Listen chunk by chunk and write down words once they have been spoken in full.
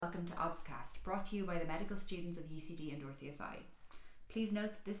welcome to OBScast, brought to you by the medical students of UCD and RCSI. Please note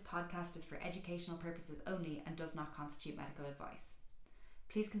that this podcast is for educational purposes only and does not constitute medical advice.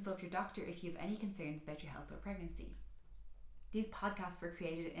 Please consult your doctor if you have any concerns about your health or pregnancy. These podcasts were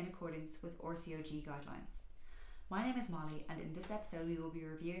created in accordance with RCOG guidelines. My name is Molly, and in this episode we will be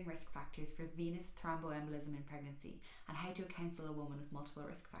reviewing risk factors for venous thromboembolism in pregnancy and how to counsel a woman with multiple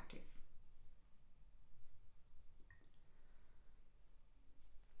risk factors.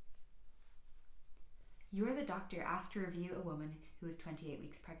 You are the doctor asked to review a woman who is 28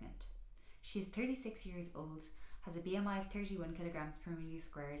 weeks pregnant. She is 36 years old, has a BMI of 31 kilograms per meter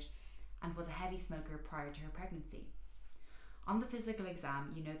squared, and was a heavy smoker prior to her pregnancy. On the physical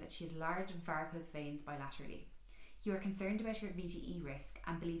exam, you know that she has large and varicose veins bilaterally. You are concerned about her VTE risk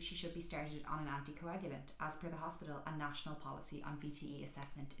and believe she should be started on an anticoagulant as per the hospital and national policy on VTE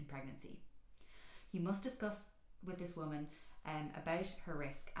assessment in pregnancy. You must discuss with this woman about her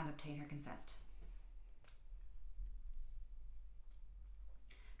risk and obtain her consent.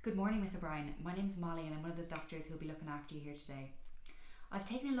 Good morning, Miss O'Brien. My name's Molly and I'm one of the doctors who will be looking after you here today. I've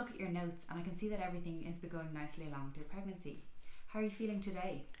taken a look at your notes and I can see that everything has been going nicely along with your pregnancy. How are you feeling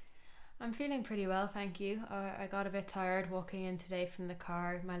today? I'm feeling pretty well, thank you. I got a bit tired walking in today from the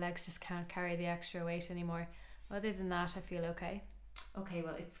car. My legs just can't carry the extra weight anymore. Other than that, I feel okay. Okay,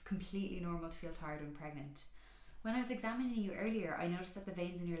 well, it's completely normal to feel tired when pregnant. When I was examining you earlier, I noticed that the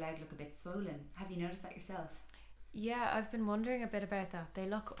veins in your leg look a bit swollen. Have you noticed that yourself? Yeah, I've been wondering a bit about that. They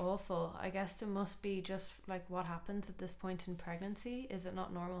look awful. I guess it must be just like what happens at this point in pregnancy. Is it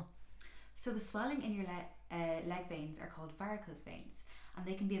not normal? So the swelling in your leg veins are called varicose veins, and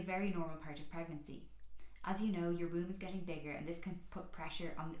they can be a very normal part of pregnancy. As you know, your womb is getting bigger and this can put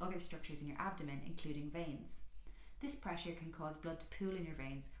pressure on the other structures in your abdomen, including veins. This pressure can cause blood to pool in your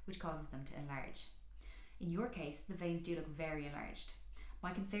veins, which causes them to enlarge. In your case, the veins do look very enlarged.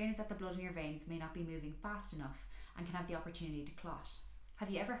 My concern is that the blood in your veins may not be moving fast enough and can have the opportunity to clot. Have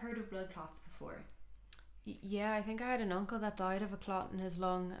you ever heard of blood clots before? Yeah, I think I had an uncle that died of a clot in his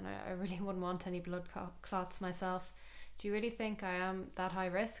lung, and I really wouldn't want any blood clots myself. Do you really think I am that high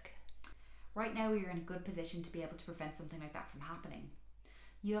risk? Right now we are in a good position to be able to prevent something like that from happening.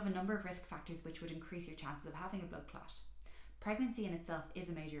 You have a number of risk factors which would increase your chances of having a blood clot. Pregnancy in itself is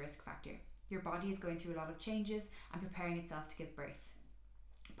a major risk factor. Your body is going through a lot of changes and preparing itself to give birth.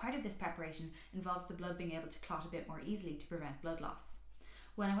 Part of this preparation involves the blood being able to clot a bit more easily to prevent blood loss.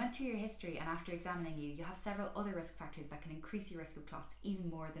 When I went through your history and after examining you, you have several other risk factors that can increase your risk of clots even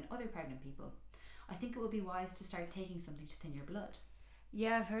more than other pregnant people. I think it would be wise to start taking something to thin your blood.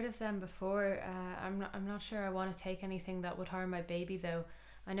 Yeah, I've heard of them before. I'm not sure I want to take anything that would harm my baby though.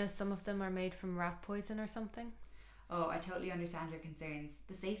 I know some of them are made from rat poison or something. Oh, I totally understand your concerns.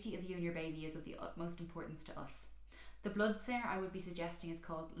 The safety of you and your baby is of the utmost importance to us. The blood thinner I would be suggesting is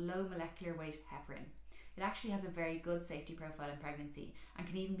called low molecular weight heparin. It actually has a very good safety profile in pregnancy and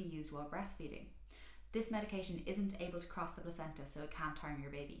can even be used while breastfeeding. This medication isn't able to cross the placenta, so it can't harm your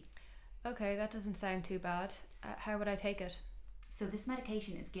baby. Okay, that doesn't sound too bad. How would I take it? So this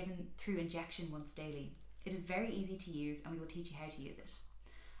medication is given through injection once daily. It is very easy to use and we will teach you how to use it.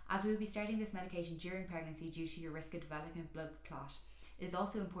 As we will be starting this medication during pregnancy due to your risk of developing a blood clot, it is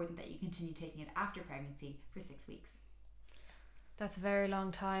also important that you continue taking it after pregnancy for 6 weeks. That's a very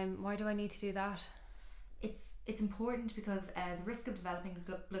long time. Why do I need to do that? It's important because the risk of developing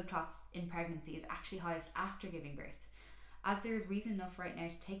blood clots in pregnancy is actually highest after giving birth. As there is reason enough right now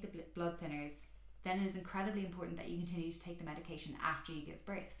to take the blood thinners, then it is incredibly important that you continue to take the medication after you give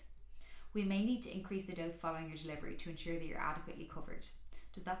birth. We may need to increase the dose following your delivery to ensure that you're adequately covered.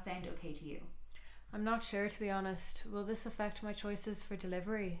 Does that sound okay to you? I'm not sure, to be honest. Will this affect my choices for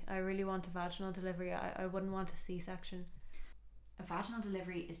delivery? I really want a vaginal delivery. I wouldn't want a C-section. A vaginal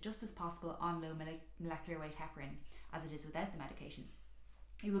delivery is just as possible on low molecular weight heparin as it is without the medication.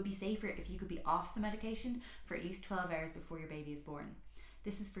 It would be safer if you could be off the medication for at least 12 hours before your baby is born.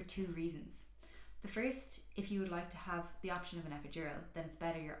 This is for 2 reasons. The first, if you would like to have the option of an epidural, then it's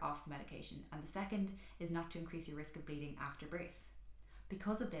better you're off the medication. And the second is not to increase your risk of bleeding after birth.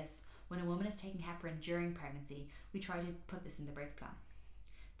 Because of this, when a woman is taking heparin during pregnancy, we try to put this in the birth plan.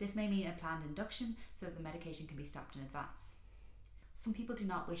 This may mean a planned induction so that the medication can be stopped in advance. Some people do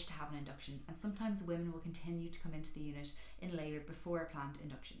not wish to have an induction, and sometimes women will continue to come into the unit in labour before a planned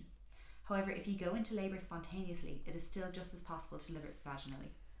induction. However, if you go into labour spontaneously, it is still just as possible to deliver vaginally.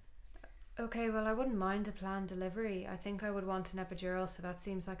 Okay, well, I wouldn't mind a planned delivery. I think I would want an epidural, so that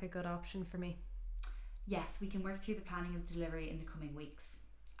seems like a good option for me. Yes, we can work through the planning of the delivery in the coming weeks.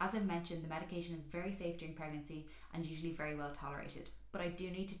 As I've mentioned, the medication is very safe during pregnancy and usually very well tolerated, but I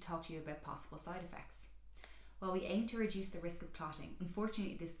do need to talk to you about possible side effects. While we aim to reduce the risk of clotting,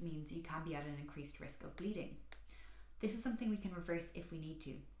 unfortunately this means you can be at an increased risk of bleeding. This is something we can reverse if we need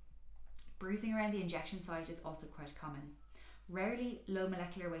to. Bruising around the injection site is also quite common. Rarely, low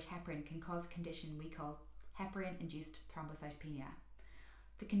molecular weight heparin can cause a condition we call heparin-induced thrombocytopenia.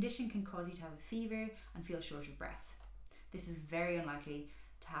 The condition can cause you to have a fever and feel short of breath. This is very unlikely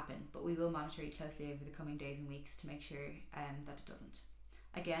to happen, but we will monitor it closely over the coming days and weeks to make sure that it doesn't.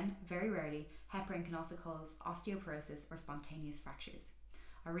 Again, very rarely, heparin can also cause osteoporosis or spontaneous fractures.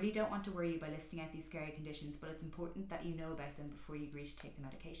 I really don't want to worry you by listing out these scary conditions, but it's important that you know about them before you agree to take the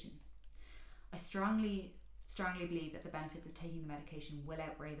medication. I strongly believe that the benefits of taking the medication will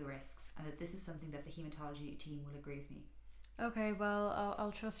outweigh the risks, and that this is something that the haematology team will agree with me. Okay, well,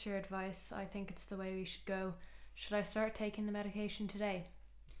 I'll trust your advice. I think it's the way we should go. Should I start taking the medication today?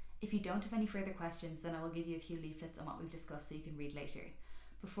 If you don't have any further questions, then I will give you a few leaflets on what we've discussed so you can read later.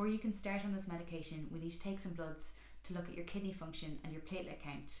 Before you can start on this medication, we need to take some bloods to look at your kidney function and your platelet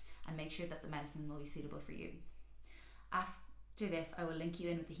count and make sure that the medicine will be suitable for you. After this, I will link you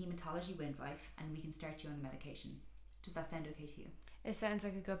in with the haematology midwife and we can start you on the medication. Does that sound okay to you? It sounds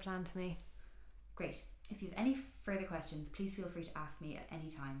like a good plan to me. Great. If you have any further questions, please feel free to ask me at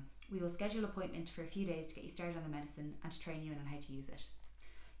any time. We will schedule an appointment for a few days to get you started on the medicine and to train you on how to use it.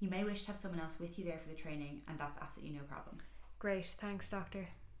 You may wish to have someone else with you there for the training, and that's absolutely no problem. Great, thanks, Doctor.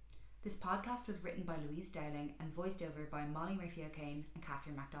 This podcast was written by Louise Dowling and voiced over by Molly Murphy-O'Kane and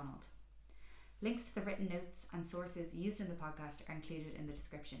Catherine MacDonald. Links to the written notes and sources used in the podcast are included in the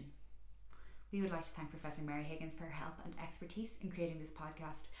description. We would like to thank Professor Mary Higgins for her help and expertise in creating this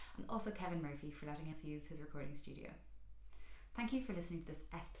podcast, and also Kevin Murphy for letting us use his recording studio. Thank you for listening to this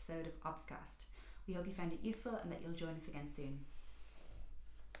episode of Obscast. We hope you found it useful and that you'll join us again soon.